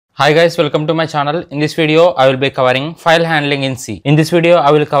Hi guys, welcome to my channel. In this video, I will be covering file handling in C. In this video, I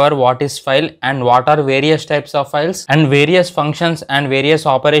will cover what is file and what are various types of files and various functions and various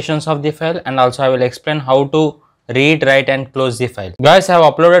operations of the file, and also I will explain how to read, write and close the file. Guys, I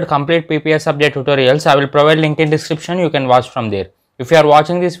have uploaded complete PPS subject tutorials. I will provide link in description. You can watch from there. If you are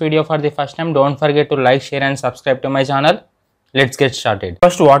watching this video for the first time, don't forget to like, share and subscribe to my channel. Let's get started.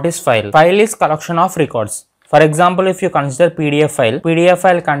 First, what is file? File is collection of records. For example, if you consider PDF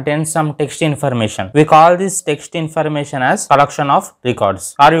file contains some text information. We call this text information as collection of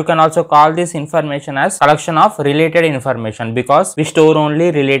records, or you can also call this information as collection of related information, because we store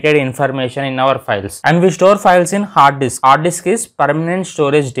only related information in our files, and we store files in hard disk. Hard disk is permanent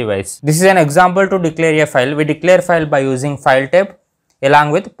storage device. This is an example to declare a file. We declare file by using file type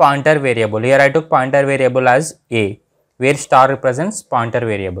along with pointer variable. Here I took pointer variable as A, where star represents pointer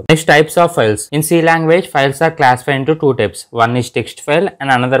variable. Next, types of files. In C language, files are classified into two types. One is text file and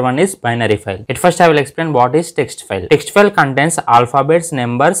another one is binary file. At first, I will explain what is text file. Text file contains alphabets,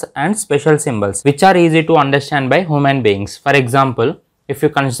 numbers and special symbols, which are easy to understand by human beings. For example, if you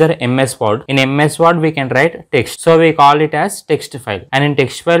consider MS Word, in MS Word we can write text, so we call it as text file. And in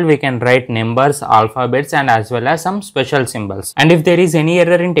text file we can write numbers, alphabets and as well as some special symbols. And if there is any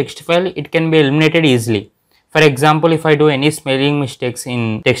error in text file, it can be eliminated easily. For example, if I do any spelling mistakes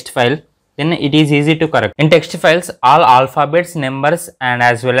in text file, then it is easy to correct. In text files, all alphabets, numbers and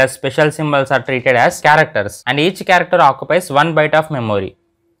as well as special symbols are treated as characters, and each character occupies 1 byte of memory.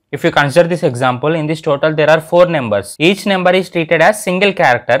 If you consider this example, in this total there are 4 numbers. Each number is treated as single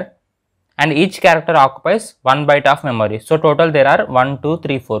character and each character occupies 1 byte of memory. So total there are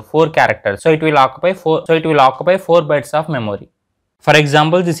 4 characters. So it will occupy 4 bytes of memory. For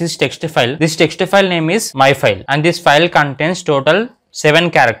example, this is text file. This text file name is my file, and this file contains total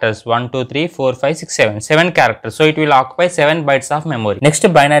 7 characters. 7 characters. So it will occupy 7 bytes of memory.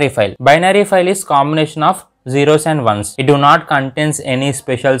 Next, binary file. Binary file is combination of zeros and ones. It do not contains any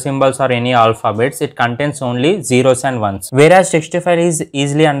special symbols or any alphabets. It contains only zeros and ones. Whereas text file is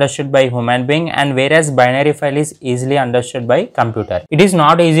easily understood by human being, and whereas binary file is easily understood by computer. It is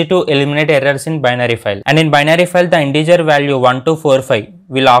not easy to eliminate errors in binary file. And in binary file, the integer value 1245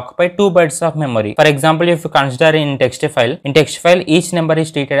 will occupy 2 bytes of memory. For example, if you consider in text file each number is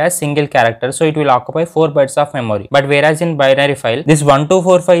treated as single character, so it will occupy 4 bytes of memory. But whereas in binary file, this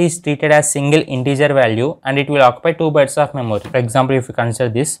 1245 is treated as single integer value and it will occupy 2 bytes of memory. For example, if you consider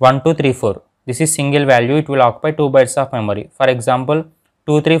this 1234, this is single value, it will occupy 2 bytes of memory. For example,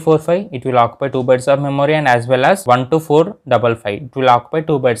 2345, it will occupy 2 bytes of memory, and as well as 12455, it will occupy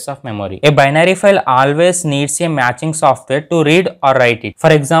 2 bytes of memory. A binary file always needs a matching software to read or write it.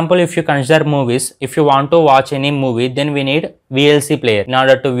 For example, if you consider movies, if you want to watch any movie, then we need VLC player in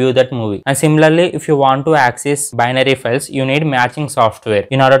order to view that movie. And similarly, if you want to access binary files, you need matching software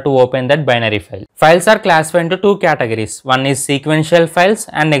in order to open that binary file. Files are classified into two categories. One is sequential files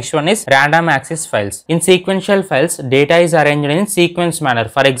and next one is random access files. In sequential files, data is arranged in sequence manner.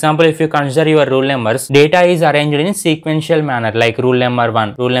 For example, if you consider your rule numbers, data is arranged in sequential manner, like rule number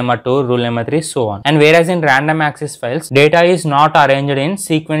 1, rule number 2, rule number 3, so on. And whereas in random access files, data is not arranged in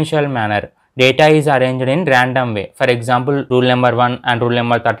sequential manner. Data is arranged in random way. For example, rule number 1 and rule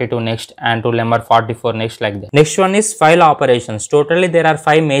number 32 next and rule number 44 next, like that. Next one is file operations. Totally there are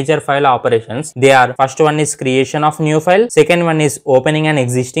 5 major file operations. They are: first one is creation of new file, second one is opening an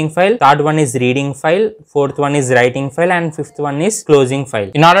existing file, third one is reading file, fourth one is writing file, and fifth one is closing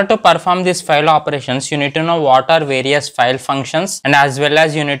file. In order to perform these file operations, you need to know what are various file functions, and as well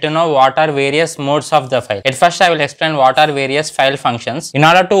as you need to know what are various modes of the file. At first, I will explain what are various file functions. In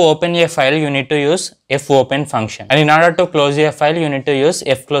order to open a file, you need to use fopen function, and in order to close a file, you need to use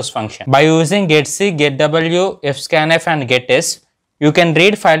fclose function. By using getc, getw, fscanf and getc, you can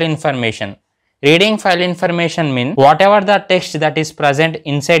read file information. Reading file information means whatever the text that is present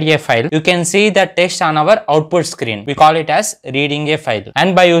inside a file, you can see the text on our output screen. We call it as reading a file.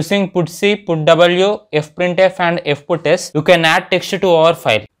 And by using putc, putw, fprintf and fputs, you can add text to our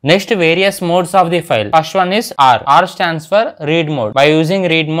file. Next, various modes of the file. First one is R. R stands for read mode. By using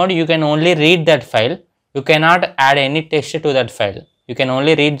read mode, you can only read that file. You cannot add any text to that file. You can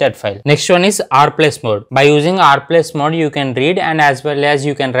only read that file. Next one is R+ mode. By using R+ mode, you can read and as well as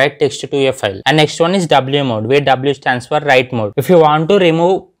you can write text to a file. And next one is W mode, where W stands for write mode. If you want to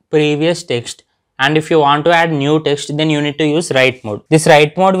remove previous text and if you want to add new text, then you need to use write mode. This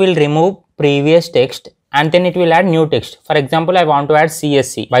write mode will remove previous text and then it will add new text. For example, I want to add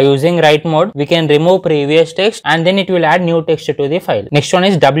CSC. By using write mode, we can remove previous text and then it will add new text to the file. Next one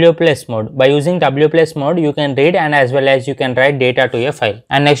is W plus mode. By using W plus mode, you can read and as well as you can write data to a file.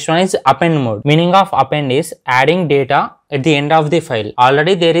 And next one is append mode. Meaning of append is adding data at the end of the file.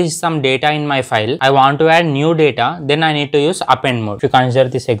 Already there is some data in my file. I want to add new data, then I need to use append mode. If you consider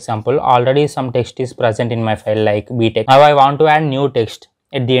this example, already some text is present in my file like btech. Now I want to add new text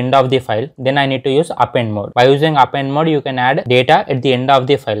at the end of the file, then I need to use append mode. By using append mode, you can add data at the end of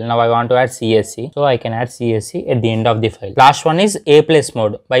the file. Now I want to add CSC, so I can add CSC at the end of the file. Last one is A plus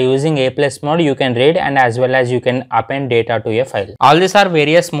mode. By using A plus mode, you can read and as well as you can append data to a file. All these are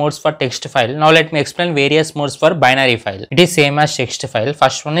various modes for text file. Now let me explain various modes for binary file. It is same as text file.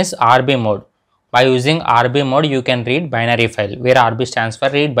 First one is RB mode. By using RB mode, you can read binary file, where RB stands for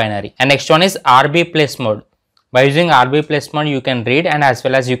read binary. And next one is RB plus mode. By using RB plus mode, you can read and as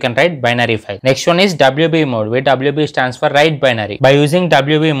well as you can write binary file. Next one is WB mode, where WB stands for write binary. By using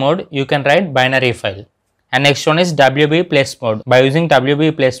WB mode, you can write binary file. And next one is WB plus mode. By using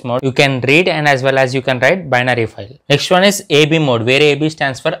WB plus mode, you can read and as well as you can write binary file. Next one is AB mode, where AB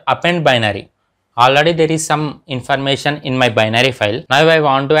stands for append binary. Already there is some information in my binary file. Now if I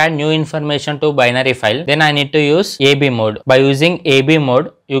want to add new information to binary file, then I need to use AB mode. By using AB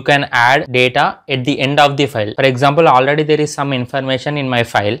mode, you can add data at the end of the file. For example, already there is some information in my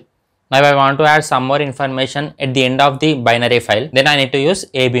file. Now if I want to add some more information at the end of the binary file, then I need to use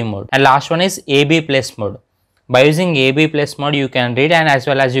AB mode. And last one is AB plus mode. By using AB plus mode, you can read and as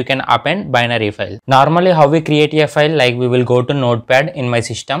well as you can append binary file. Normally how we create a file, like we will go to notepad in my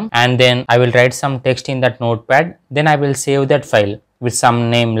system and then I will write some text in that notepad. Then I will save that file with some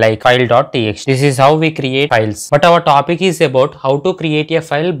name like file.txt. This is how we create files. But our topic is about how to create a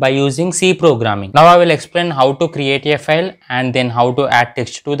file by using C programming. Now I will explain how to create a file and then how to add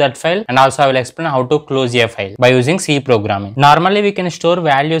text to that file, and also I will explain how to close a file by using C programming. Normally we can store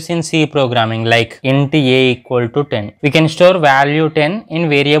values in C programming like int a equal to 10. We can store value 10 in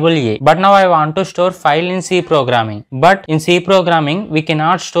variable a. But now I want to store file in C programming. But in C programming we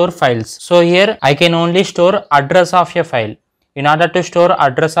cannot store files. So here I can only store address of a file. In order to store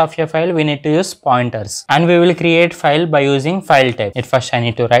address of a file, we need to use pointers, and we will create file by using file type. At first I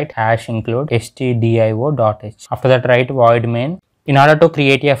need to write hash include stdio.h. After that write void main. In order to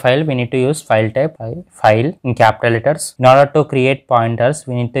create a file, we need to use file type, file in capital letters. In order to create pointers,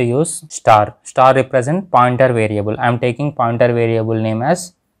 we need to use star. Star represent pointer variable. I am taking pointer variable name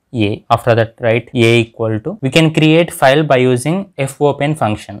as a. After that write a equal to. We can create file by using fopen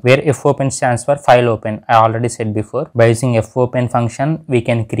function, where fopen stands for file open. I already said before. By using fopen function, we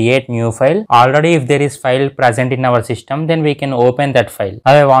can create new file. Already if there is file present in our system, then we can open that file.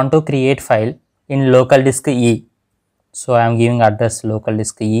 Now I want to create file in local disk E. So I am giving address local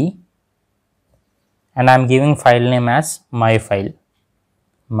disk E and I am giving file name as my file.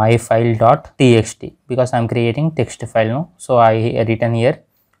 myfile.txt, because I am creating text file now. So I written here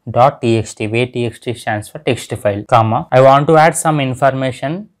 .txt, where txt stands for text file, comma. I want to add some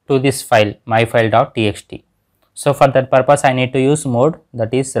information to this file, myfile.txt. So for that purpose, I need to use mode,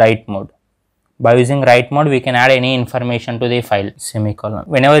 that is write mode. By using write mode, we can add any information to the file, semicolon.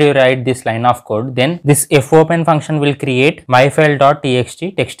 Whenever you write this line of code, then this fopen function will create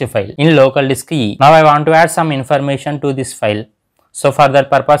myfile.txt text file in local disk E. Now I want to add some information to this file. So for that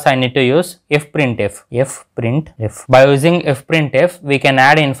purpose, I need to use fprintf. By using fprintf, we can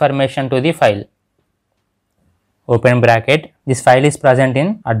add information to the file. Open bracket. This file is present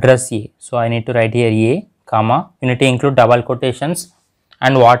in address A. So I need to write here A, comma. You need to include double quotations,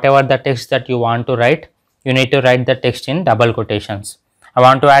 and whatever the text that you want to write, you need to write the text in double quotations. I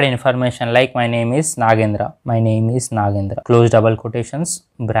want to add information like my name is Nagendra. Close double quotations,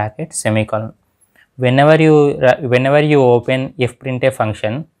 bracket, semicolon. Whenever you open fprintf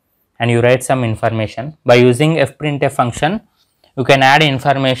function and you write some information, by using fprintf function, you can add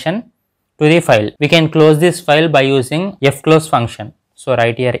information to the file. We can close this file by using fclose function. So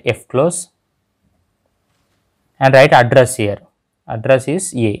write here fclose and write address here. Address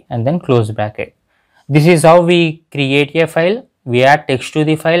is A and then close bracket. This is how we create a file. We add text to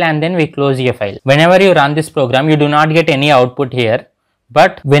the file and then we close a file. Whenever you run this program, you do not get any output here.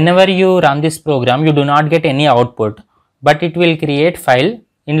 But whenever you run this program, you do not get any output, but it will create file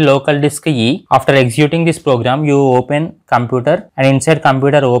in local disk E. After executing this program, you open computer and inside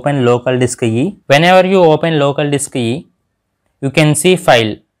computer open local disk E. Whenever you open local disk E, you can see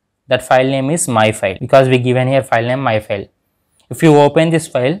file. That file name is my file, because we given here file name my file. If you open this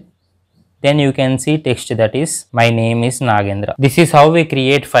file, then you can see text that is my name is Nagendra. This is how we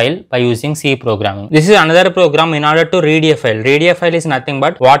create file by using C programming. This is another program in order to read a file. Read a file is nothing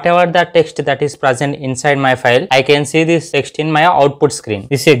but whatever the text that is present inside my file, I can see this text in my output screen.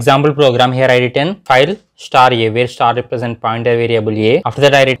 This is example program. Here I written file star a, where star represent pointer variable a. After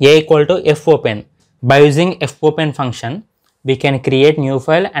that I write a equal to fopen. By using fopen function, we can create new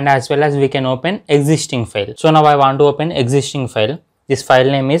file and as well as we can open existing file. So now I want to open existing file. This file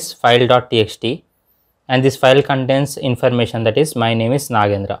name is file.txt and this file contains information that is my name is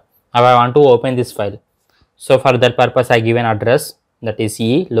Nagendra. Now I want to open this file. So for that purpose I give an address that is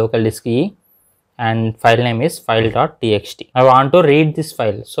E, local disk E, and file name is file.txt. I want to read this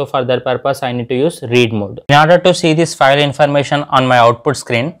file. So for that purpose I need to use read mode. In order to see this file information on my output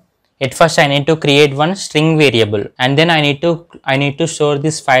screen, at first I need to create one string variable and then I need to store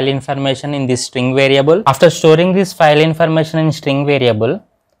this file information in this string variable. After storing this file information in string variable,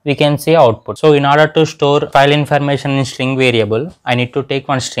 we can see output. So in order to store file information in string variable, I need to take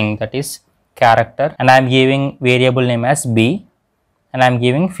one string that is character and I am giving variable name as b and I am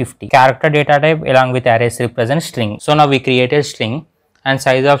giving 50. Character data type along with arrays represent string. So now we created string and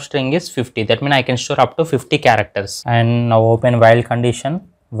size of string is 50. That means I can store up to 50 characters. And now open while condition.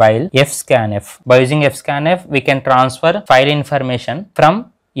 While fscanf. By using fscanf, we can transfer file information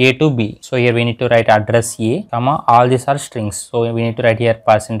from A to B. So here we need to write address A, comma, all these are strings. So we need to write here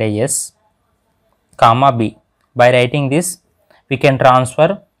 %s, comma B. By writing this, we can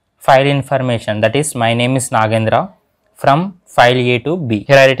transfer file information that is my name is Nagendra from file A to B.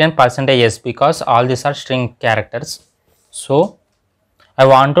 Here I written %s because all these are string characters. So I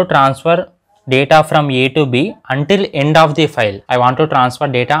want to transfer data from A to B until end of the file. I want to transfer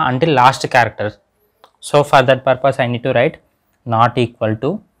data until last character. So for that purpose I need to write not equal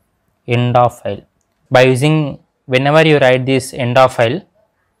to end of file. By using, whenever you write this end of file,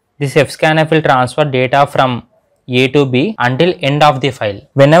 this fscanf will transfer data from A to B until end of the file.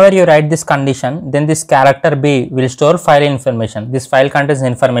 Whenever you write this condition, then this character B will store file information. This file contains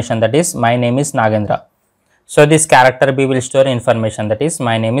information that is my name is Nagendra. So this character B will store information that is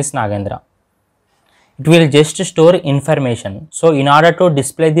my name is Nagendra. It will just store information. So in order to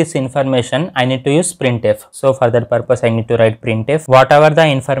display this information, I need to use printf. So for that purpose, I need to write printf. Whatever the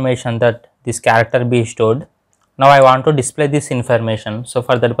information that this character be stored, now I want to display this information. So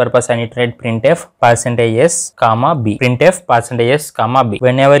for that purpose, I need to write printf %s, comma b. Printf %s, comma b.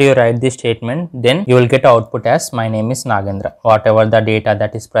 Whenever you write this statement, then you will get output as my name is Nagendra. Whatever the data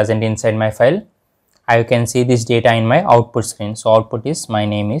that is present inside my file, I can see this data in my output screen. So output is my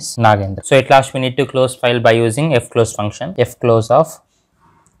name is Nagendra. So at last we need to close file by using fclose function. Fclose of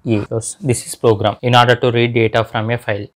A. This is program in order to read data from a file.